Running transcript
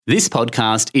This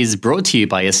podcast is brought to you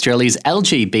by Australia's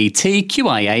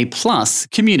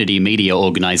LGBTQIA+ community media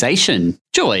organisation,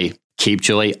 Joy. Keep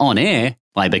Joy on air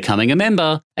by becoming a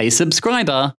member, a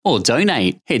subscriber, or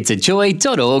donate. Head to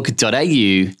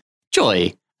joy.org.au.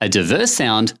 Joy, a diverse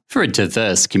sound for a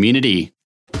diverse community.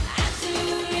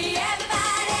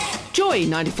 Joy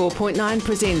 94.9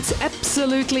 presents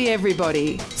Absolutely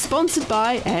Everybody, sponsored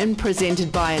by and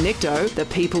presented by Anecto, the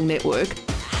People Network.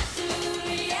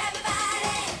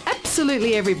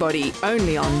 Absolutely Everybody,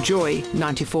 only on Joy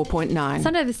 94.9.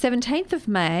 Sunday the 17th of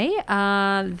May,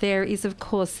 there is, of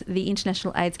course, the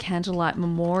International AIDS Candlelight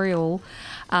Memorial,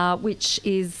 which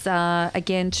is,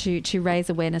 again, to raise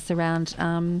awareness around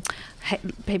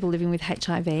people living with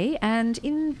HIV. And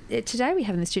today we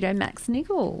have in the studio Max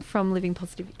Niggle from Living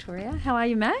Positive Victoria. How are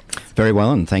you, Max? Very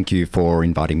well, and thank you for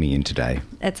inviting me in today.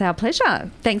 It's our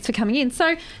pleasure. Thanks for coming in.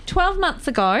 So 12 months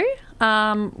ago,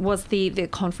 was the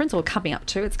conference, or coming up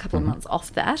to, it's a couple of months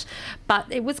off that, but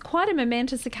it was quite a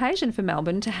momentous occasion for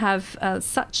Melbourne to have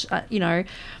such, a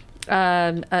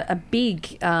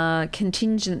big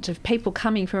contingent of people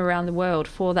coming from around the world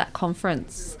for that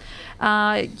conference.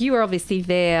 You were obviously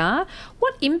there.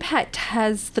 What impact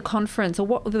has the conference, or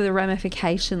what were the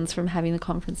ramifications from having the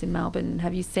conference in Melbourne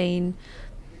have you seen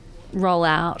roll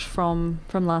out from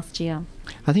last year?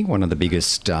 I think one of the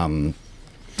biggest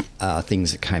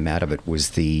things that came out of it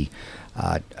was the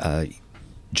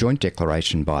joint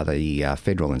declaration by the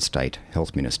federal and state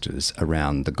health ministers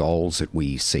around the goals that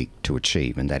we seek to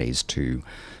achieve, and that is to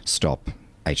stop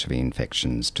HIV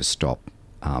infections, to stop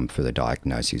further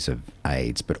diagnoses of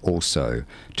AIDS, but also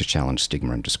to challenge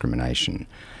stigma and discrimination.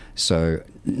 So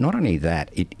not only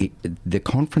that, the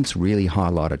conference really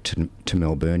highlighted to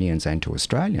Melburnians and to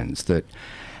Australians that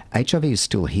HIV is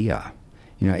still here.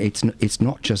 You know, it's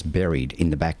not just buried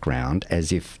in the background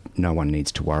as if no one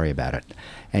needs to worry about it.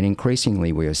 And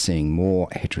increasingly we are seeing more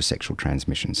heterosexual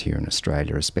transmissions here in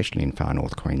Australia, especially in far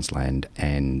north Queensland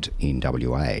and in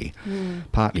WA,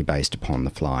 partly based upon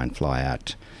the fly in, fly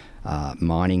out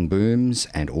mining booms,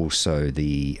 and also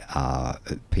the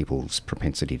people's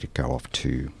propensity to go off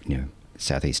to,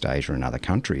 Southeast Asia and other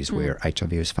countries where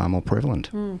HIV is far more prevalent.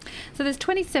 So there's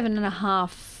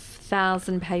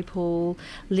 27,500 people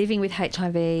living with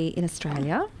HIV in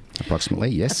Australia. Approximately,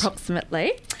 yes.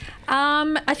 Approximately.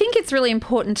 I think it's really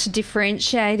important to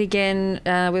differentiate again,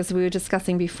 as we were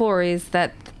discussing before, is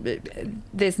that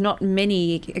there's not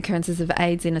many occurrences of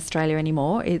AIDS in Australia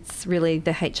anymore. It's really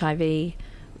the HIV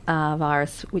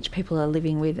virus which people are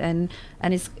living with and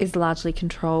is largely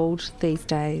controlled these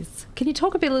days. Can you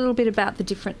talk a little bit about the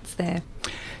difference there?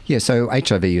 Yeah, so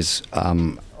HIV is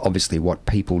obviously what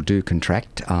people do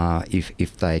contract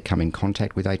if they come in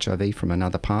contact with HIV from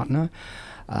another partner.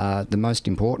 The most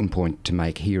important point to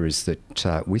make here is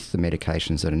that with the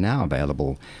medications that are now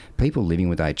available, people living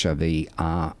with HIV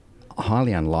are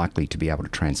highly unlikely to be able to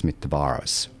transmit the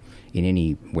virus in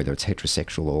any, whether it's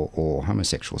heterosexual or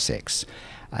homosexual sex.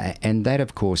 And that,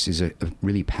 of course, is a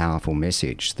really powerful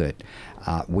message that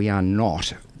we are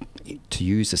not, to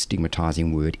use a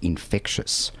stigmatising word,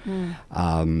 infectious.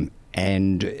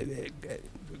 And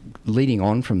leading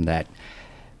on from that,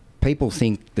 people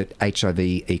think that HIV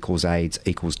equals AIDS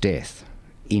equals death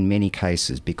in many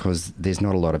cases because there's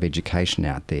not a lot of education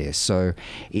out there. So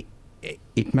it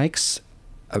makes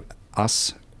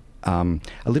us a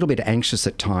little bit anxious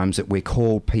at times that we're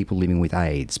called people living with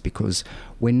AIDS, because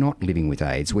we're not living with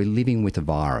AIDS, we're living with a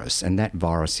virus, and that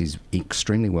virus is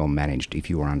extremely well managed if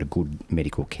you are under good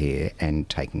medical care and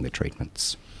taking the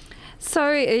treatments.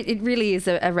 So it really is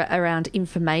around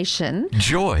information.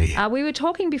 Joy. We were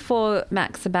talking before,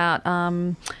 Max, about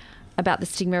the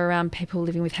stigma around people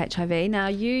living with HIV. Now,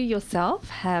 you yourself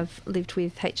have lived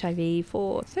with HIV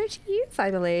for 30 years, I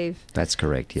believe. That's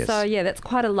correct, yes. So, yeah, that's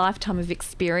quite a lifetime of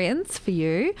experience for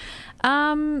you.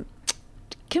 Can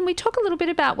we talk a little bit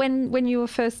about when you were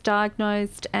first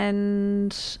diagnosed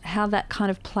and how that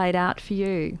kind of played out for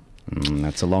you?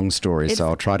 That's a long story, so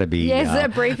I'll try to be... Yes,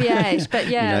 abbreviate, but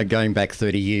yeah. Going back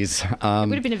 30 years. It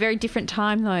would have been a very different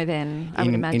time, though, then, I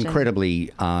would imagine.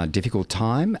 Incredibly difficult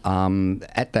time.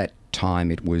 At that time,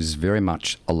 it was very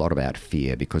much a lot about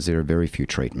fear because there are very few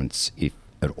treatments, if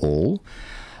at all.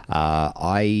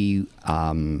 I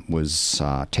was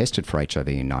tested for HIV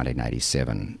in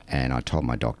 1987, and I told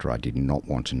my doctor I did not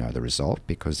want to know the result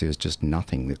because there was just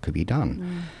nothing that could be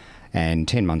done. And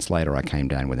 10 months later, I came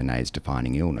down with an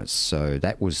AIDS-defining illness. So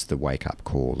that was the wake-up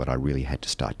call that I really had to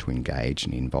start to engage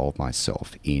and involve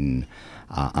myself in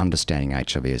understanding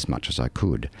HIV as much as I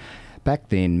could. Back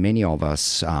then, many of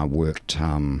us worked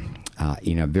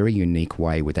in a very unique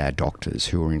way with our doctors,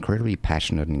 who were incredibly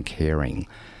passionate and caring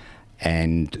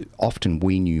And often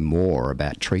we knew more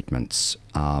about treatments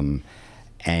and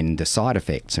the side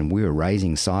effects, and we were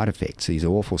raising side effects, these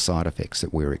awful side effects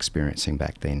that we were experiencing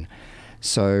back then.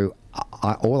 So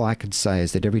all I could say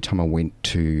is that every time I went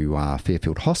to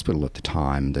Fairfield Hospital at the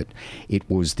time, that it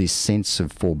was this sense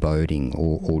of foreboding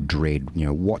or dread,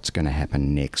 what's going to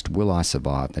happen next? Will I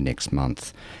survive the next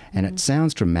month? And it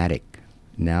sounds dramatic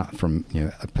now from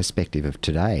a perspective of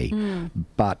today,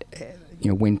 but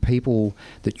when people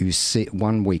that you see,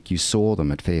 one week you saw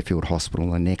them at Fairfield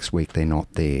Hospital, the next week they're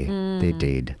not there, they're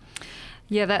dead.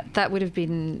 Yeah, that would have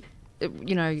been,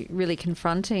 really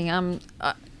confronting.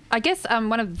 I guess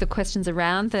one of the questions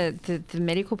around the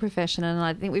medical profession, and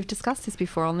I think we've discussed this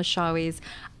before on the show, is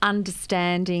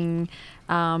understanding,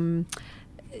 things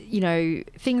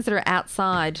that are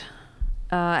outside.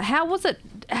 How were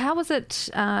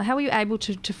you able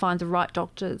to find the right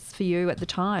doctors for you at the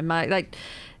time?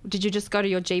 Did you just go to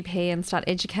your GP and start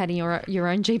educating your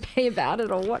own GP about it,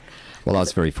 or what? Well, I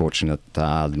was very fortunate.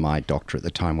 My doctor at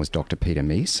the time was Dr. Peter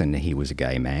Meese, and he was a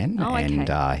gay man. Oh, okay. And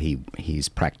his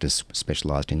practice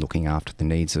specialised in looking after the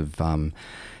needs of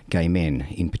gay men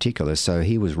in particular. So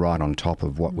he was right on top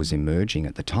of what was emerging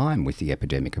at the time with the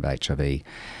epidemic of HIV.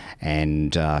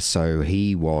 And so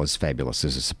he was fabulous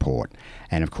as a support.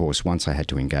 And of course, once I had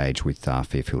to engage with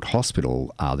Fairfield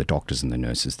Hospital, the doctors and the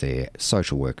nurses there,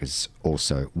 social workers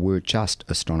also, were just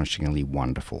astonishingly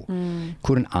wonderful.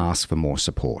 Couldn't ask for more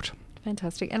support.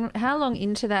 Fantastic. And how long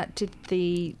into that did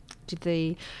the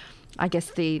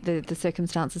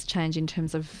circumstances change in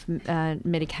terms of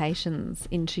medications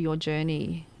into your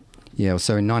journey? Yeah,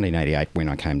 so in 1988, when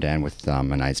I came down with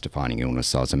an AIDS-defining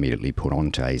illness, I was immediately put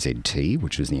on to AZT,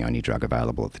 which was the only drug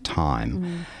available at the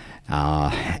time.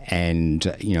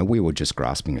 We were just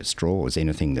grasping at straws.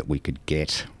 Anything that we could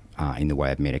get in the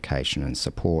way of medication and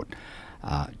support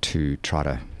to try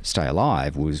to stay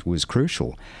alive was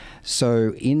crucial.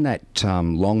 So in that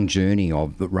long journey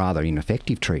of rather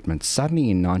ineffective treatment, suddenly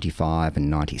in 95 and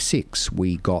 96,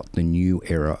 we got the new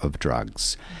era of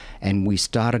drugs. And we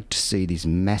started to see this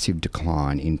massive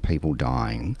decline in people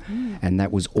dying, and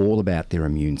that was all about their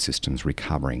immune systems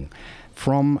recovering.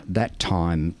 From that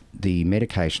time, the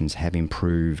medications have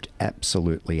improved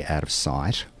absolutely out of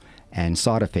sight, and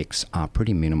side effects are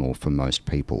pretty minimal for most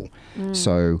people.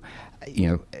 So,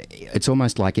 it's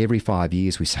almost like every 5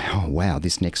 years we say, oh, wow,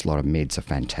 this next lot of meds are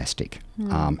fantastic.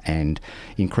 And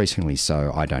increasingly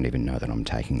so, I don't even know that I'm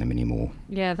taking them anymore.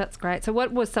 Yeah, that's great. So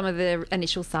what were some of the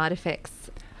initial side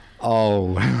effects?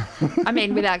 Oh. I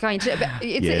mean, without going to...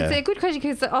 It's a good question,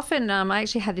 because often I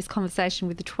actually had this conversation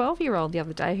with a 12-year-old the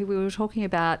other day who we were talking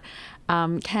about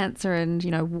cancer and,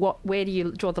 where do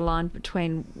you draw the line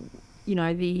between,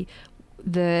 the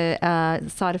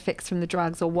side effects from the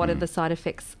drugs, or what are the side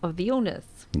effects of the illness?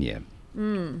 Yeah.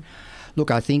 Look,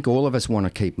 I think all of us want to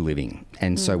keep living,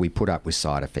 and so we put up with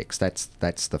side effects.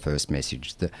 That's the first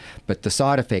message. But the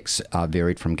side effects are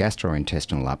varied from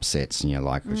gastrointestinal upsets,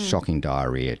 like shocking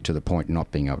diarrhea, to the point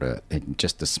not being able to,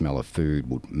 just the smell of food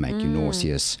would make you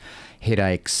nauseous,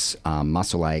 headaches,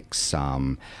 muscle aches,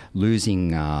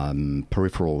 losing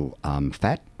peripheral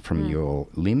fat from your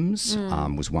limbs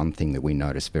was one thing that we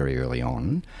noticed very early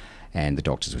on. And the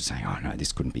doctors were saying, oh, no,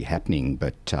 this couldn't be happening.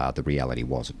 But the reality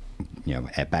was,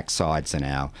 our backsides and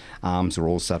our arms were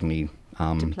all suddenly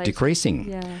decreasing.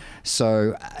 Yeah.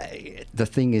 So the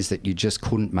thing is that you just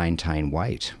couldn't maintain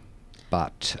weight.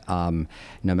 But no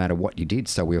matter what you did,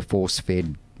 so we were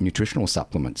force-fed nutritional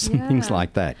supplements and things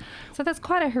like that. So that's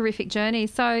quite a horrific journey.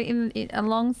 So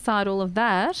alongside all of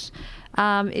that,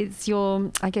 it's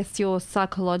your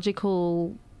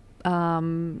psychological...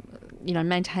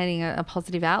 maintaining a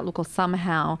positive outlook, or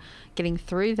somehow getting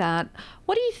through that.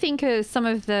 What do you think are some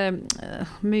of the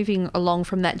moving along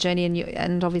from that journey,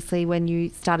 and obviously when you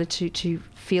started to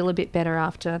feel a bit better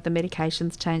after the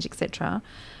medications change, etc.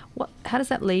 How does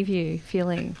that leave you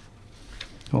feeling?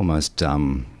 Almost,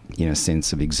 a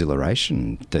sense of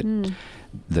exhilaration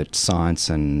that science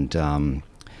and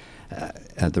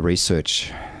the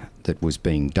research that was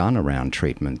being done around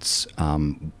treatments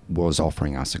was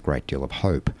offering us a great deal of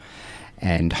hope.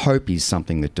 And hope is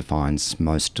something that defines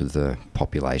most of the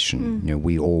population.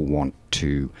 We all want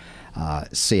to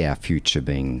see our future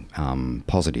being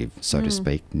positive, so to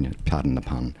speak, pardon the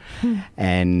pun.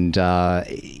 And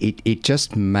it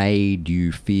just made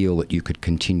you feel that you could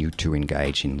continue to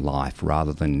engage in life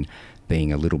rather than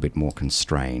being a little bit more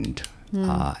constrained.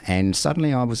 And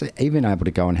suddenly I was even able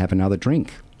to go and have another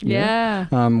drink. Yeah.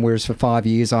 Whereas for 5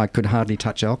 years I could hardly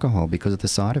touch alcohol because of the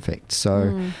side effects.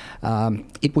 So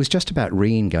it was just about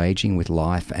re-engaging with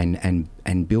life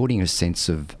and building a sense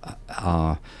of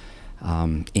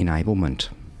enablement.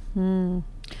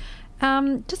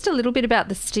 Just a little bit about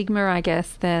the stigma, I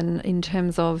guess, then, in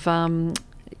terms of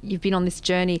you've been on this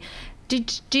journey.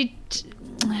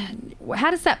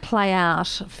 How does that play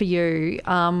out for you?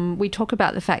 We talk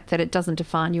about the fact that it doesn't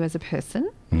define you as a person.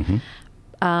 Mm-hmm.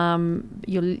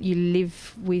 You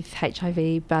live with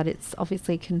HIV, but it's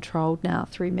obviously controlled now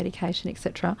through medication,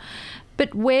 etc.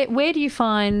 But where do you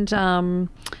find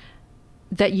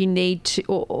that you need to,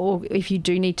 or if you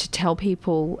do need to tell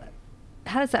people,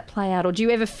 how does that play out? Or do you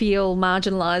ever feel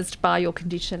marginalised by your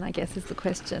condition, I guess is the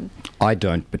question. I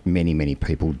don't, but many, many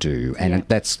people do. And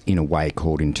that's in a way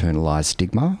called internalised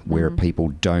stigma, where people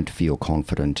don't feel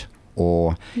confident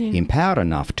or empowered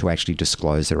enough to actually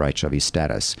disclose their HIV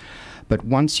status. But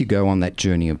once you go on that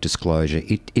journey of disclosure,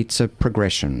 it's a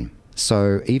progression.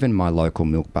 So even my local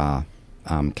milk bar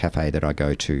cafe that I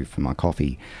go to for my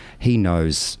coffee, he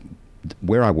knows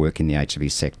where I work in the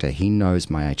HIV sector. He knows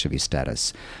my HIV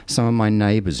status. Some of my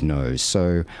neighbours know.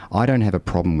 So I don't have a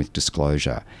problem with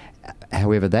disclosure.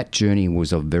 However, that journey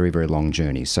was a very, very long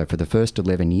journey. So for the first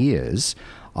 11 years,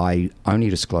 I only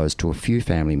disclosed to a few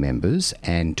family members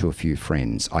and to a few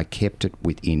friends. I kept it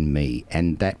within me,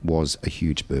 and that was a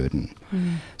huge burden.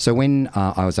 So when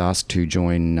I was asked to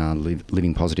join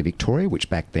Living Positive Victoria,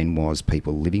 which back then was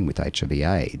people living with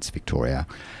HIV/AIDS Victoria,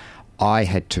 I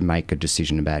had to make a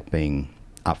decision about being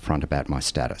upfront about my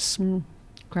status.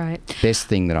 Great. Best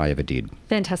thing that I ever did.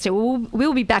 Fantastic.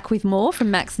 We'll be back with more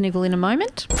from Max Niggle in a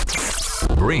moment.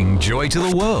 Bring joy to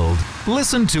the world.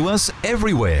 Listen to us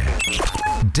everywhere.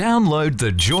 Download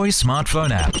the Joy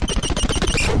smartphone app.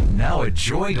 Now at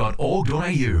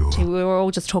joy.org.au. We were all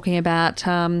just talking about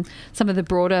some of the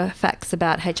broader facts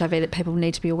about HIV that people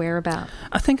need to be aware about.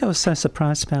 I think I was so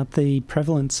surprised about the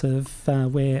prevalence of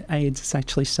where AIDS is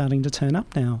actually starting to turn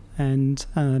up now. And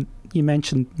you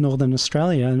mentioned Northern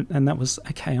Australia, and that was,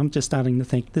 okay, I'm just starting to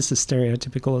think this is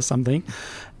stereotypical or something.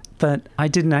 But I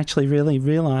didn't actually really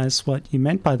realise what you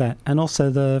meant by that. And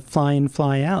also the fly-in,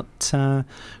 fly-out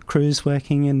crews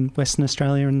working in Western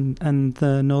Australia and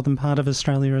the northern part of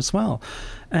Australia as well.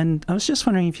 And I was just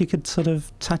wondering if you could sort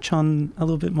of touch on a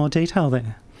little bit more detail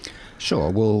there.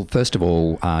 Sure. Well, first of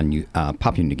all,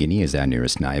 Papua New Guinea is our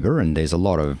nearest neighbour, and there's a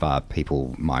lot of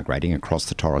people migrating across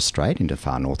the Torres Strait into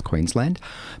far north Queensland.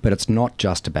 But it's not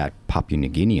just about Papua New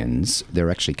Guineans. They're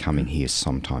actually coming here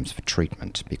sometimes for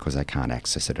treatment because they can't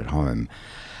access it at home.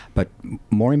 But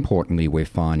more importantly, we're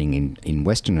finding in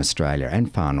Western Australia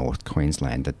and far north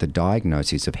Queensland that the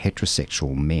diagnosis of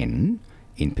heterosexual men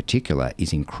in particular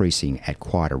is increasing at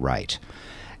quite a rate.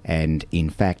 And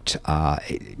in fact,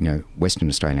 Western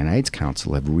Australian AIDS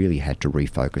Council have really had to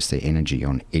refocus their energy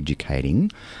on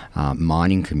educating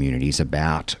mining communities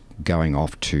about going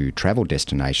off to travel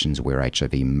destinations where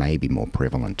HIV may be more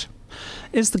prevalent.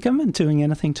 Is the government doing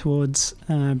anything towards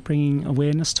bringing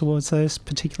awareness towards those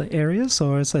particular areas,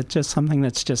 or is it just something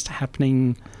that's just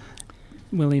happening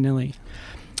willy-nilly?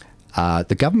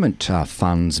 The government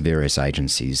funds various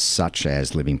agencies such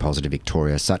as Living Positive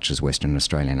Victoria, such as Western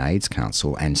Australian AIDS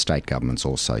Council, and state governments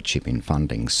also chip in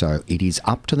funding. So it is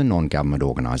up to the non-government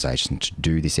organisations to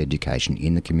do this education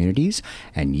in the communities,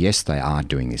 and yes, they are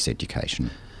doing this education.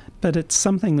 But it's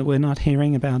something that we're not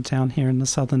hearing about down here in the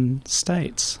southern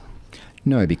states.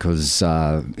 No, because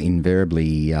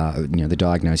invariably, the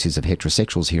diagnosis of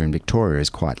heterosexuals here in Victoria is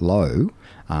quite low,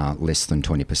 less than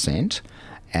 20%.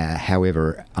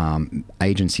 However,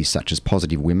 agencies such as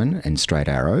Positive Women and Straight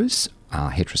Arrows,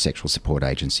 heterosexual support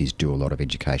agencies, do a lot of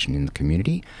education in the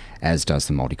community, as does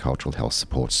the Multicultural Health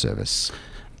Support Service.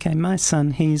 Okay, my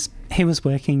son, he was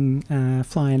working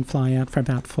fly-in, fly-out for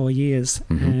about 4 years,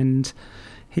 and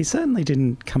he certainly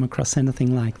didn't come across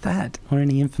anything like that or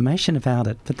any information about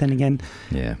it. But then again,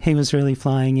 he was really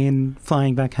flying in,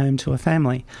 flying back home to a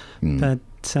family. But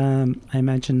I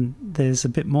imagine there's a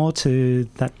bit more to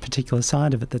that particular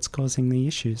side of it that's causing the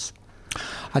issues.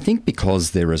 I think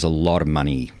because there is a lot of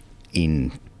money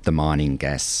in the mining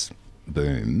gas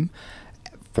boom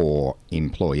for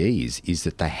employees is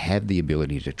that they have the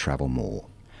ability to travel more,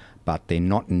 but they're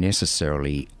not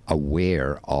necessarily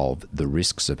aware of the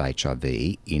risks of HIV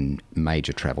in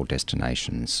major travel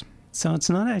destinations. So it's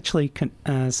not actually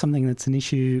something that's an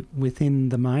issue within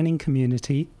the mining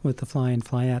community with the fly-in,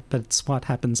 fly-out, but it's what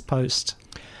happens post.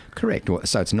 Correct.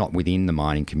 So it's not within the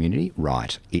mining community,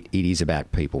 right. It is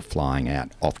about people flying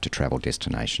out off to travel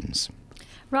destinations.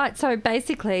 Right. So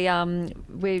basically,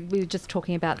 we were just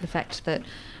talking about the fact that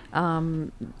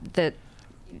that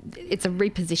it's a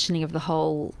repositioning of the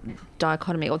whole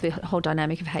dichotomy or the whole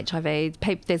dynamic of HIV.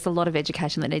 There's a lot of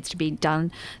education that needs to be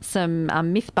done, some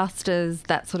myth busters,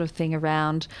 that sort of thing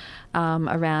around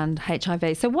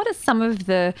HIV. So what are some of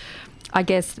the, I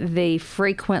guess, the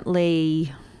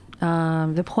frequently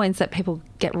the points that people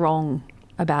get wrong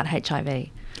about HIV?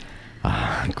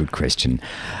 Good question.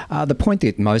 The point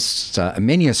that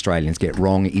many Australians get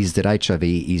wrong is that HIV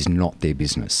is not their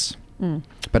business.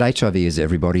 But HIV is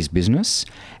everybody's business,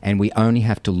 and we only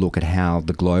have to look at how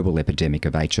the global epidemic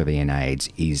of HIV and AIDS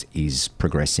is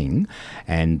progressing,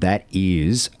 and that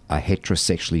is a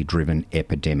heterosexually driven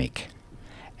epidemic.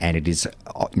 And it is,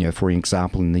 for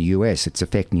example, in the US, it's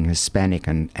affecting Hispanic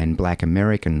and Black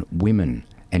American women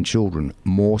and children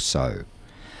more so.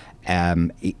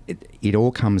 It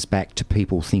all comes back to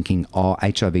people thinking,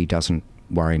 HIV doesn't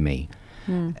worry me.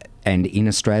 And in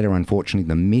Australia, unfortunately,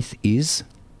 the myth is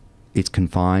it's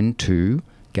confined to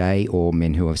gay or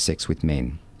men who have sex with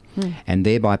men. And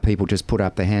thereby people just put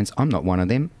up their hands. I'm not one of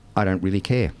them. I don't really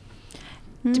care.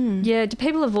 Do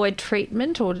people avoid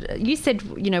treatment? Or you said,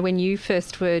 when you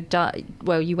first were,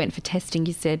 you went for testing,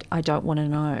 you said, I don't want to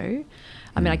know.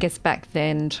 I mean, I guess back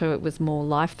then too it was more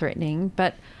life-threatening.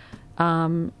 But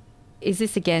is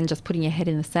this, again, just putting your head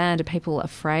in the sand? Are people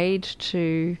afraid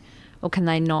to, or can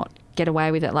they not get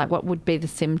away with it? Like, what would be the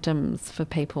symptoms for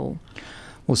people?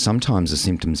 Well, sometimes the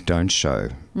symptoms don't show,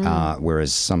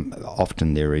 whereas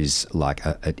often there is like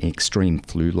an extreme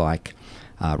flu-like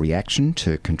reaction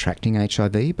to contracting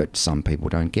HIV, but some people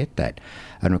don't get that.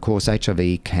 And of course,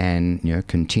 HIV can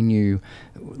continue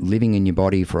living in your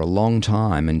body for a long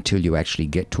time until you actually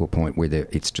get to a point where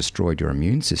it's destroyed your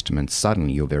immune system and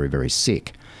suddenly you're very, very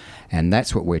sick. And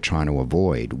that's what we're trying to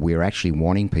avoid. We're actually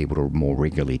wanting people to more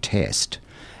regularly test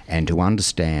and to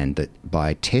understand that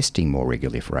by testing more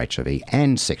regularly for HIV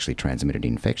and sexually transmitted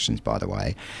infections, by the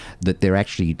way, that they're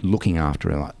actually looking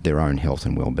after their own health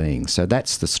and well-being. So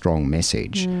that's the strong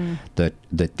message, that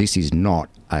this is not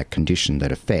a condition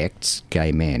that affects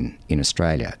gay men in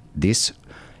Australia. This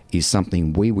is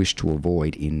something we wish to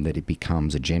avoid in that it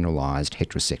becomes a generalised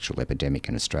heterosexual epidemic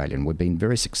in Australia, and we've been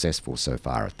very successful so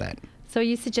far at that. So are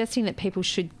you suggesting that people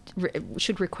should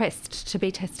request to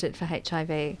be tested for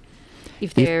HIV?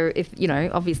 If they've,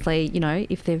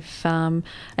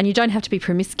 and you don't have to be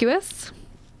promiscuous.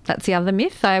 That's the other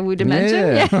myth, I would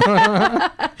imagine.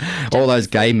 Yeah. All those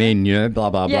gay men, blah,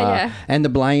 blah, blah. Yeah. And the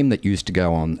blame that used to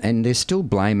go on. And there's still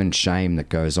blame and shame that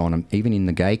goes on, even in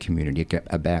the gay community,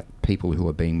 about people who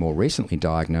are being more recently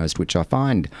diagnosed, which I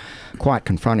find quite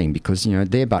confronting because,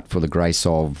 they're but for the grace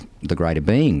of the greater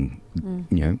being,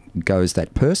 goes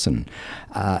that person.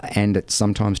 And it's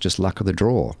sometimes just luck of the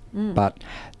draw. But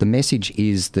the message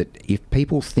is that if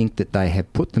people think that they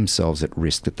have put themselves at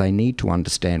risk, that they need to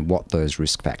understand what those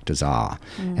risk factors are.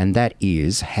 And that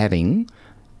is having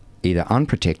either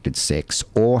unprotected sex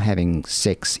or having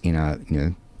sex in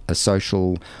a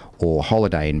social or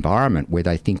holiday environment where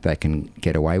they think they can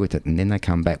get away with it, and then they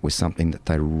come back with something that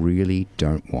they really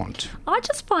don't want. I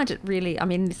just find it really,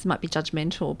 this might be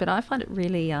judgmental, but I find it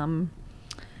really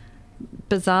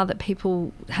bizarre that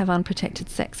people have unprotected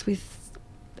sex with,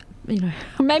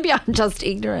 maybe I'm just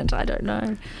ignorant, I don't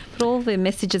know. But all the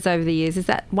messages over the years, is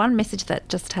that one message that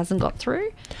just hasn't got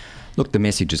through? Look, the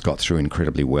message has got through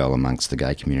incredibly well amongst the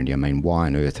gay community. I mean, why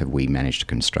on earth have we managed to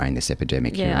constrain this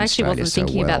epidemic here in Australia so well? I actually wasn't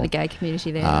thinking about the gay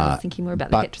community there. I was thinking more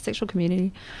about the heterosexual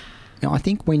community. I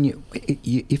think when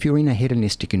if you're in a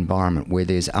hedonistic environment where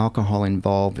there's alcohol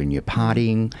involved and you're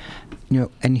partying,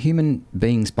 and human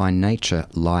beings by nature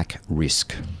like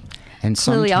risk. And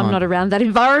clearly I'm not around that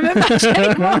environment much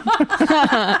anymore.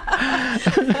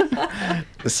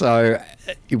 So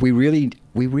we really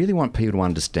want people to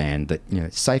understand that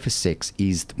safer sex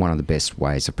is one of the best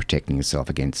ways of protecting yourself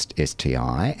against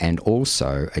STI and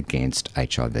also against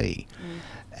HIV.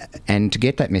 And to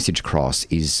get that message across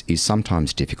is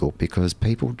sometimes difficult because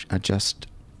people are just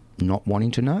not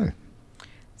wanting to know.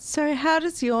 So how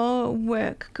does your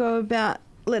work go about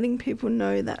letting people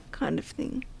know that kind of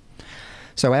thing?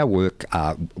 So our work,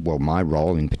 my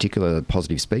role in particular, the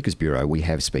Positive Speakers Bureau, we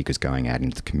have speakers going out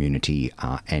into the community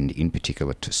and in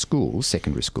particular to schools,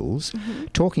 secondary schools,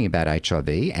 talking about HIV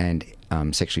and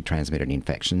sexually transmitted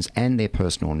infections and their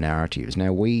personal narratives.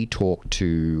 Now, we talk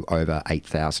to over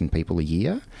 8,000 people a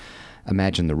year.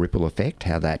 Imagine the ripple effect,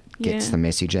 how that gets the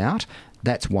message out.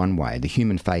 That's one way. The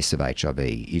human face of HIV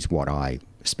is what I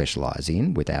specialise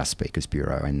in with our Speakers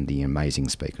Bureau and the amazing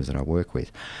speakers that I work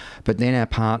with. But then our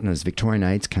partners, Victorian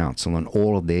AIDS Council, and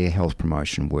all of their health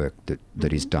promotion work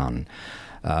that is done.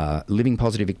 Living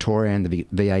Positive Victoria and the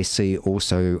VAC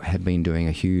also have been doing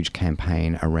a huge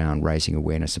campaign around raising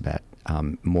awareness about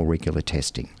more regular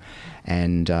testing.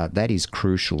 And that is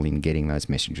crucial in getting those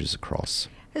messages across.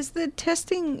 Is the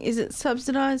testing, is it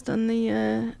subsidised on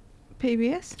the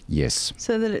PBS? Yes.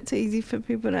 So that it's easy for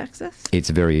people to access? It's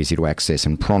very easy to access,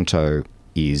 and Pronto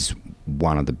is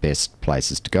one of the best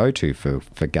places to go to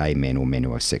for gay men or men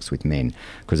who have sex with men,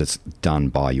 because it's done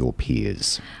by your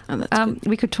peers.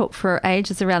 We could talk for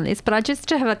ages around this, but I just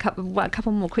have a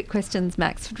couple more quick questions,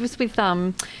 Max. Just with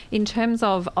in terms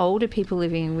of older people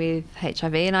living with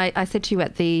HIV, and I said to you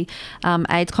at the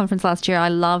AIDS conference last year, I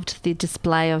loved the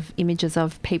display of images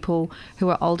of people who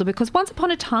are older, because once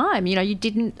upon a time, you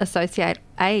didn't associate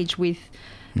age with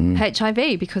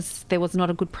HIV because there was not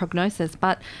a good prognosis,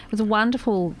 but it was a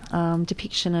wonderful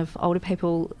depiction of older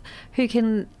people who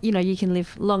can, you can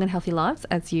live long and healthy lives,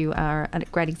 as you are a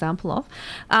great example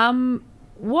of.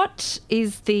 What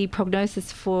is the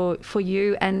prognosis for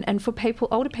you and for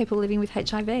older people living with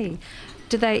HIV?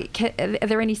 Are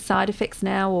there any side effects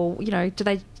now, or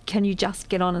can you just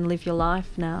get on and live your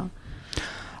life now?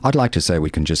 I'd like to say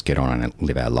we can just get on and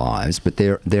live our lives, but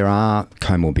there are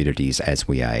comorbidities as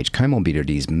we age.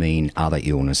 Comorbidities mean other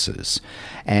illnesses,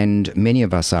 and many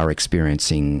of us are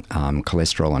experiencing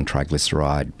cholesterol and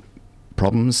triglyceride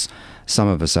problems. Some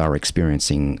of us are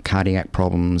experiencing cardiac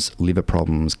problems, liver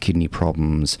problems, kidney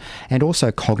problems, and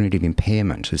also cognitive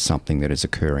impairment is something that is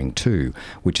occurring too,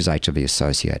 which is HIV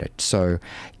associated. So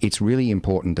it's really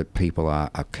important that people are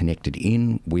connected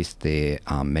in with their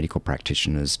medical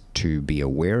practitioners to be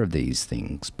aware of these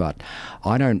things. But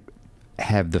I don't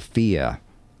have the fear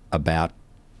about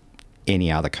any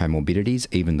other comorbidities,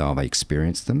 even though I've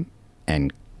experienced them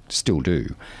and still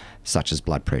do, such as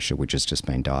blood pressure, which has just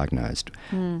been diagnosed.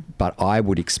 But I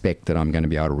would expect that I'm going to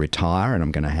be able to retire, and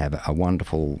I'm going to have a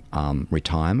wonderful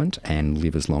retirement and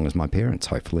live as long as my parents,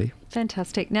 hopefully.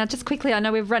 Fantastic. Now, just quickly, I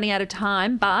know we're running out of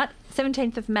time, but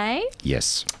 17th of May?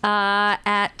 Yes.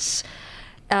 At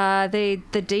the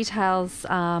details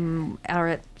are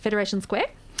at Federation Square?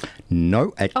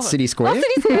 No, at City Square. Oh,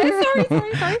 City Square.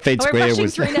 Sorry. Fed Square we're rushing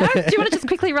was... through now. Do you want to just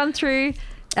quickly run through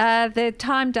the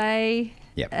time, day...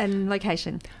 Yep. And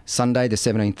location? Sunday the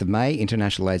 17th of May,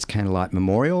 International AIDS Candlelight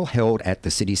Memorial, held at the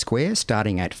City Square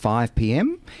starting at 5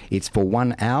 p.m. It's for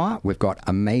 1 hour. We've got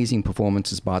amazing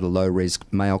performances by the Low Res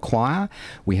Male Choir.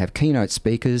 We have keynote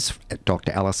speakers,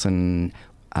 Dr. Alison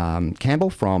Campbell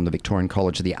from the Victorian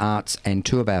College of the Arts, and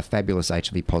 2 of our fabulous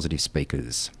HIV positive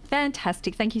speakers.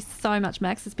 Fantastic. Thank you so much,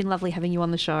 Max. It's been lovely having you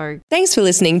on the show. Thanks for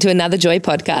listening to another Joy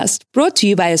podcast, brought to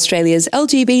you by Australia's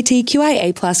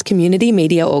LGBTQIA+ community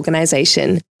media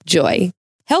organisation, Joy.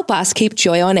 Help us keep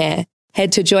Joy on air.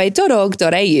 Head to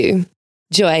joy.org.au.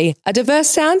 Joy, a diverse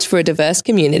sound for a diverse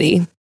community.